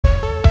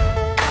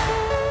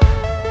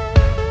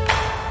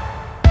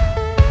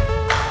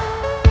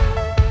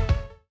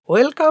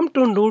Welcome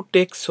to New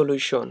Tech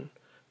Solution.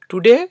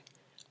 Today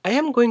I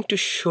am going to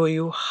show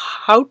you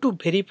how to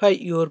verify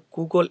your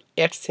Google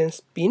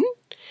Adsense PIN,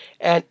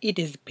 and it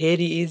is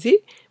very easy,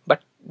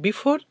 but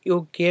before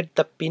you get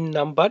the PIN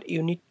number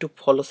you need to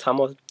follow some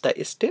of the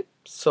steps.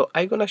 So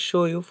I'm gonna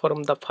show you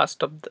from the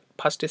first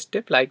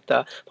step, like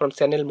the from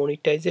channel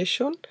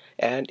monetization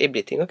and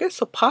everything. Okay,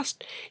 so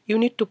first you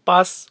need to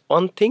pass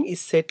one thing is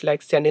set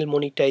like channel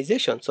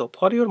monetization. So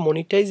for your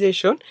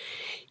monetization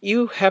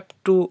you have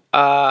to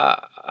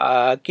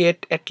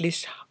get at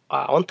least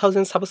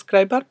 1000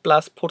 subscriber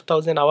plus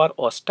 4000 hour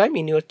watch time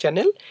in your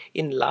channel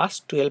in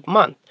last 12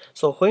 months.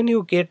 So when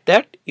you get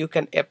that you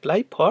can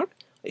apply for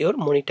your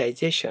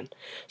monetization.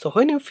 So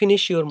when you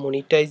finish your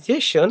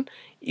monetization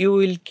you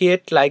will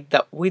get like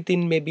the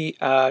within maybe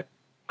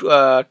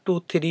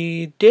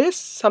 2-3 days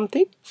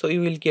something, so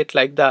you will get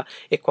like the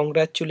a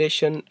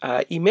congratulation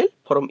email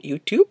from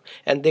YouTube,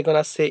 and they're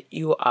gonna say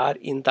you are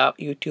in the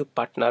YouTube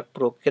partner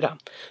program.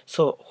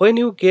 So when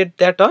you get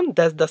that on,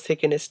 that's the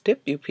second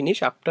step you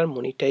finish after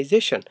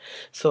monetization.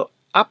 So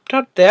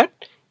after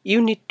that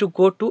you need to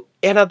go to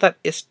another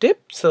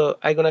step, so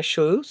I'm gonna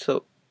show you.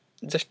 So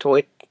just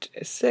wait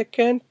a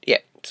second.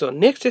 Yeah, so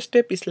next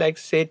step is like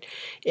said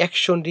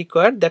action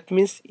required. That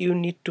means you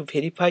need to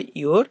verify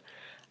your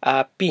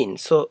PIN.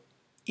 So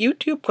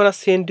YouTube gonna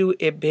send you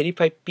a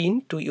verified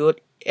PIN to your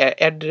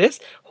address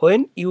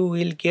when you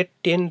will get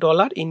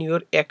 $10 in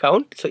your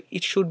account. So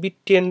it should be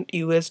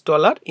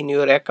 $10 in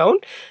your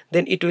account,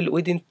 then it will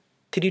within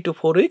 3 to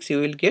 4 weeks you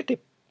will get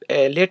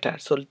a letter.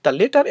 So the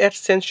letter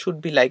AdSense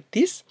should be like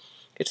this.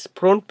 Its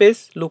front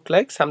page look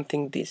like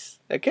something this.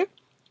 Okay,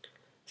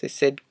 so it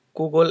said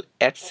Google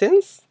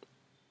AdSense,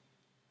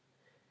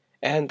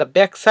 and the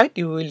back side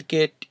you will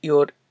get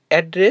your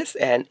address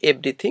and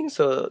everything.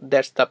 So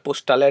that's the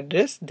postal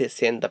address, they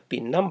send the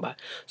PIN number.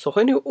 So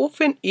when you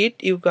open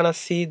it you're gonna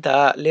see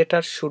the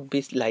letter should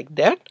be like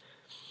that,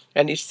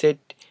 and it said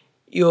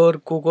your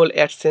Google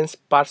AdSense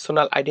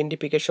personal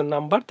identification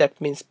number, that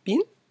means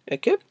PIN.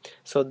 Okay,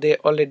 so they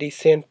already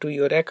sent to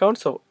your account.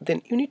 So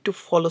then you need to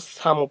follow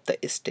some of the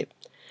steps.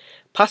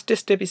 First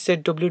step is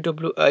said you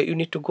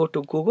need to go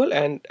to Google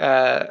and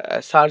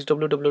search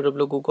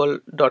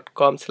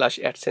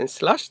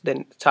www.google.com/adsense/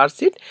 then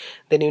search it.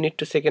 Then you need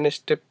to second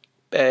step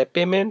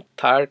payment.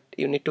 Third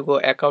you need to go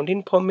account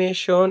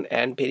information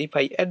and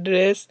verify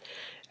address,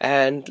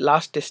 and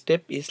last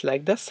step is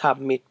like the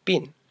submit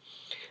PIN.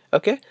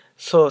 Okay,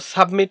 so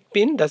submit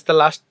PIN, that's the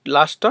last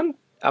one.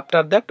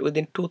 After that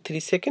within 2-3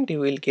 seconds you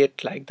will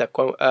get like the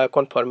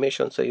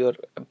confirmation, so your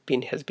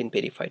PIN has been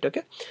verified.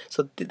 Okay,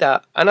 so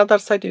the another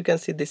side you can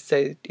see this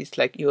side is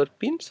like your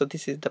PIN. So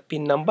this is the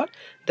PIN number,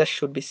 that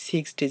should be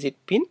 6-digit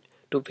PIN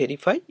to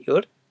verify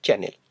your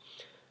channel.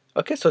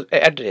 Okay, so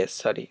address,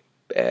 sorry,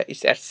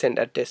 it's AdSense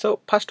address.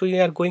 So first we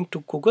are going to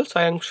Google, so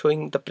I am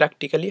showing the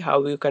practically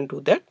how you can do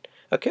that.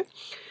 Okay,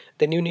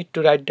 then you need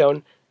to write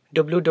down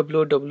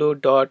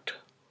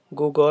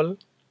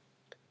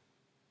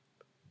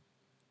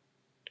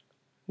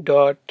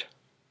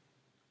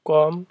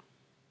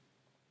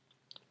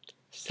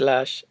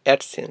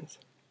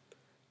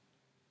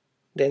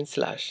then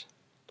slash.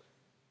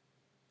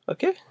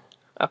 Okay,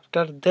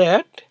 after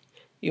that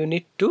you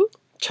need to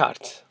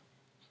charge.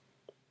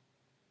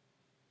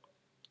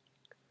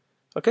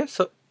 Okay,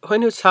 so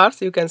when you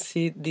search you can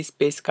see this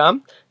page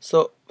come.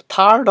 So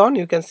third on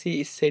you can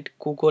see it said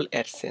Google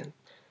AdSense.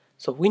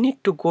 So we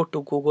need to go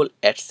to Google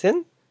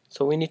AdSense,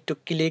 so we need to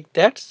click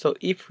that. So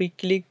if we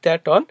click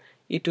that on,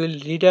 it will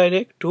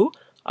redirect to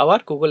our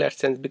Google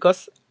AdSense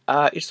because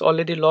it's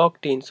already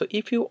logged in. So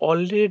if you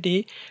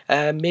already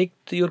make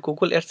your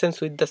Google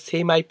AdSense with the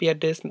same IP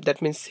address,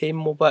 that means same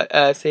mobile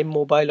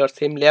or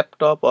same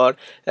laptop or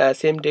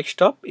same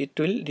desktop, it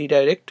will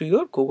redirect to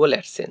your Google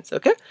AdSense.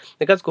 Okay,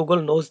 because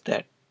Google knows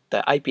that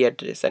the IP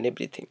address and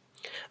everything.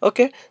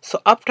 Okay,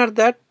 so after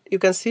that you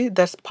can see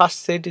that first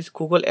said is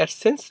Google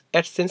AdSense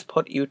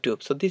for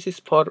YouTube. So this is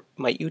for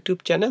my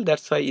YouTube channel,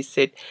 that's why it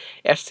said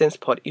AdSense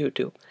for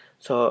YouTube.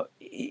 So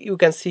you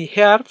can see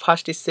here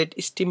first it said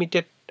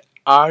estimated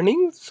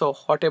earnings, so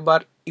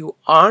whatever you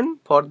earn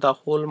for the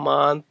whole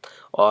month,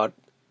 or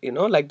you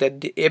know, like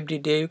that every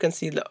day you can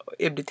see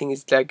everything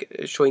is like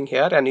showing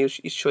here, and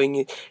it's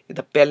showing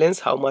the balance,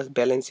 how much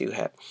balance you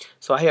have.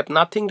 So I have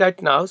nothing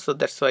right now, so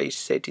that's why it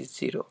said is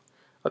 0.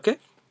 Okay,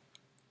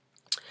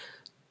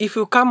 if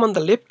you come on the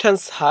left hand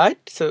side,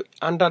 so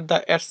under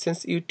the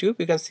AdSense YouTube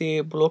you can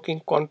see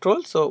blocking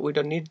control, so we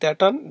don't need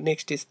that one.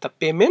 Next is the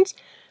payments,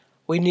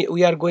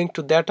 we are going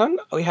to that one.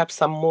 We have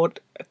some more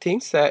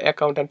things,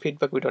 account and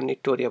feedback, we don't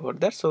need to worry about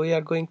that. So we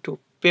are going to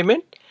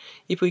payment.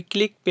 If we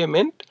click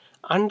payment,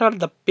 under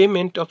the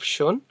payment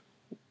option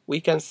we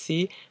can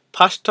see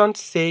first one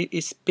say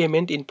is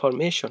payment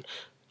information.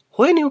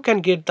 When you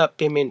can get the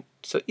payment,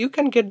 so you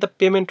can get the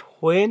payment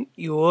when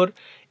your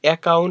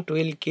account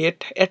will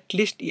get at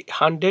least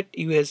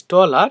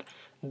 $100,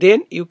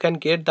 then you can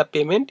get the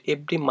payment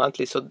every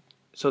monthly. So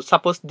So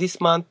suppose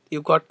this month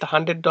you got the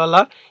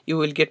 $100, you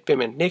will get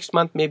payment. Next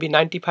month maybe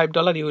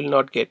 $95, you will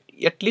not get.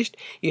 At least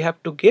you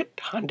have to get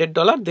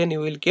 $100, then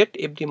you will get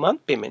every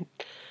month payment.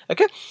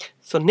 Okay,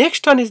 so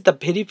next one is the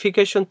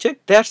verification check.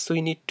 That's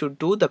we need to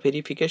do the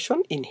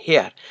verification in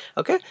here.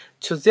 Okay,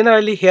 so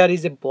generally here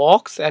is a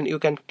box and you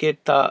can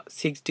get the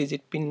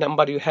 6-digit pin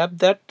number. You have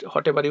that,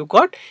 whatever you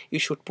got, you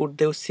should put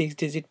those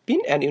 6-digit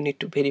pin and you need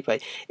to verify.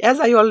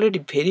 As I already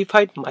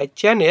verified my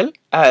channel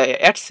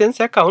AdSense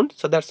account,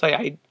 so that's why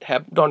I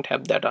don't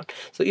have that on.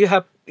 So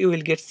you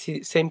will get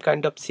same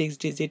kind of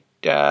 6-digit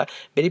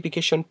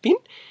verification pin,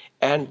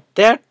 and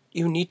that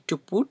you need to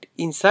put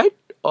inside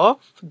of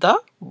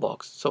the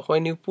box. So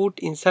when you put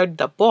inside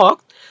the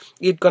box,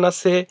 it's gonna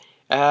say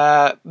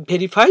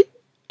verify,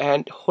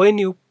 and when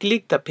you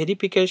click the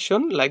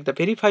verification, like the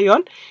verify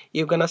on,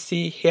 you're gonna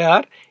see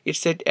here it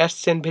said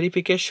AdSense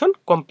verification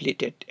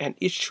completed, and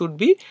it should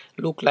be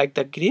look like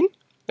the green.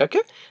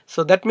 Okay,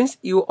 so that means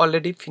you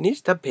already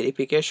finished the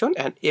verification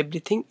and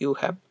everything you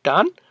have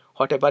done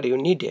whatever you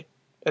needed,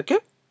 okay,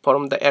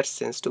 from the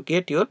AdSense to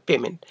get your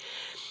payment.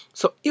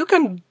 So you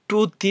can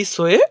do this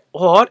way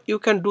or you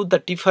can do the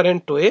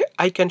different way.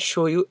 I can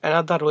show you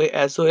another way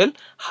as well,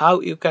 how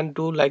you can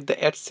do like the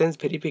AdSense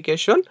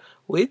verification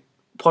with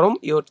from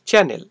your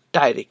channel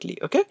directly.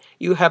 Okay,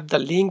 you have the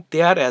link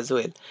there as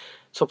well.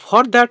 So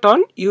for that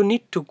on, you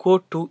need to go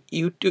to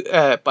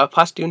YouTube.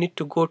 First you need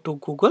to go to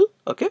Google.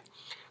 Okay,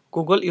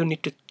 Google, you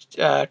need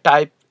to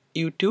type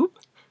YouTube.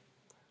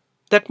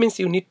 That means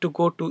you need to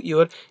go to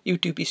your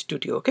YouTube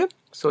studio. Okay,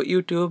 so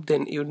YouTube,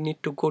 then you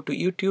need to go to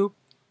YouTube,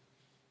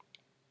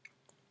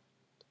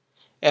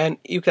 and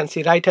you can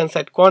see right hand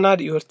side corner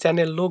your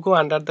channel logo.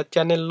 Under the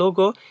channel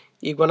logo,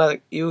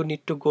 you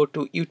need to go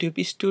to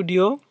YouTube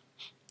studio.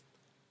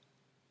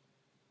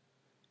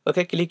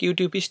 Okay, click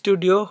YouTube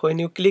studio. When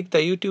you click the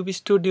YouTube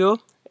studio,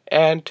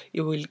 and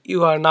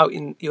you are now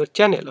in your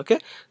channel. Okay,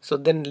 so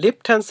then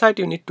left hand side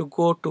you need to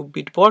go to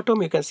bit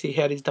bottom. You can see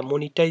here is the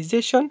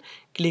monetization.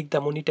 Click the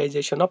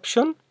monetization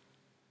option.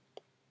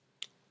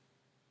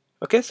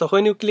 Okay, so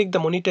when you click the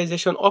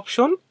monetization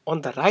option, on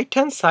the right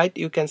hand side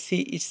you can see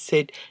it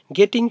said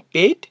getting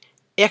paid,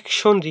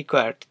 action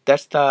required.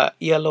 That's the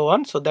yellow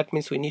one. So that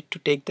means we need to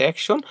take the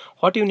action.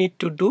 What you need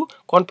to do,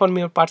 confirm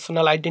your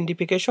personal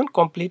identification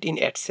complete in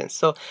AdSense.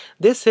 So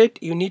they said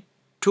you need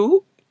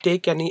to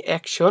take any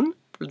action.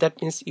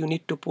 That means you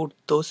need to put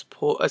those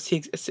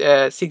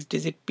six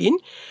digit pin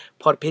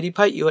for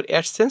verify your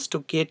AdSense to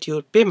get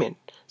your payment.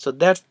 So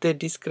that's they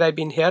describe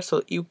in here.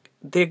 So you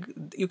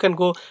can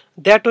go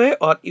that way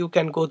or you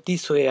can go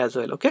this way as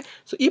well. Okay,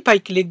 so if I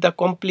click the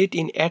complete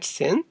in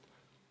AdSense,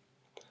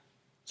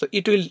 so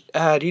it will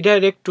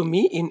redirect to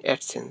me in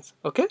AdSense.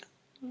 Okay,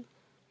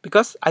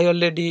 because I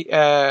already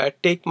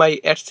take my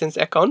AdSense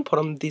account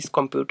from this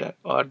computer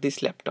or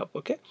this laptop.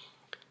 Okay,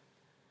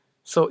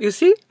 so you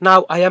see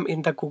now I am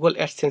in the Google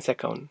AdSense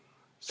account.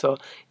 So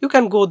you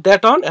can go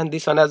that on, and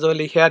this one as well.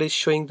 Here is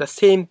showing the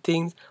same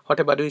things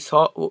whatever we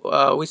saw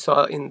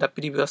in the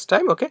previous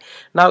time. Okay,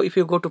 now if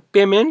you go to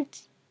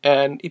payments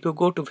and if you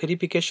go to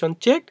verification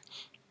check,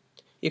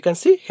 you can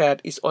see here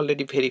is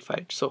already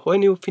verified. So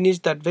when you finish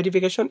that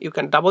verification, you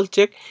can double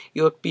check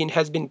your pin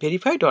has been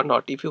verified or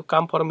not. If you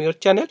come from your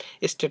channel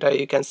straight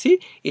away, you can see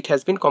it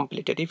has been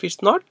completed. If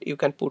it's not, you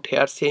can put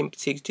here same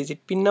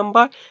 6-digit pin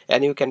number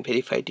and you can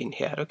verify it in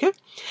here. Okay,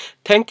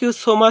 thank you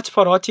so much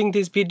for watching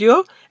this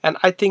video, and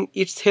I think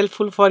it's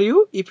helpful for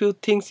you. If you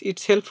think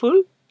it's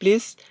helpful,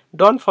 please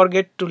don't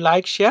forget to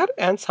like, share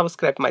and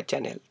subscribe my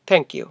channel.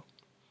 Thank you.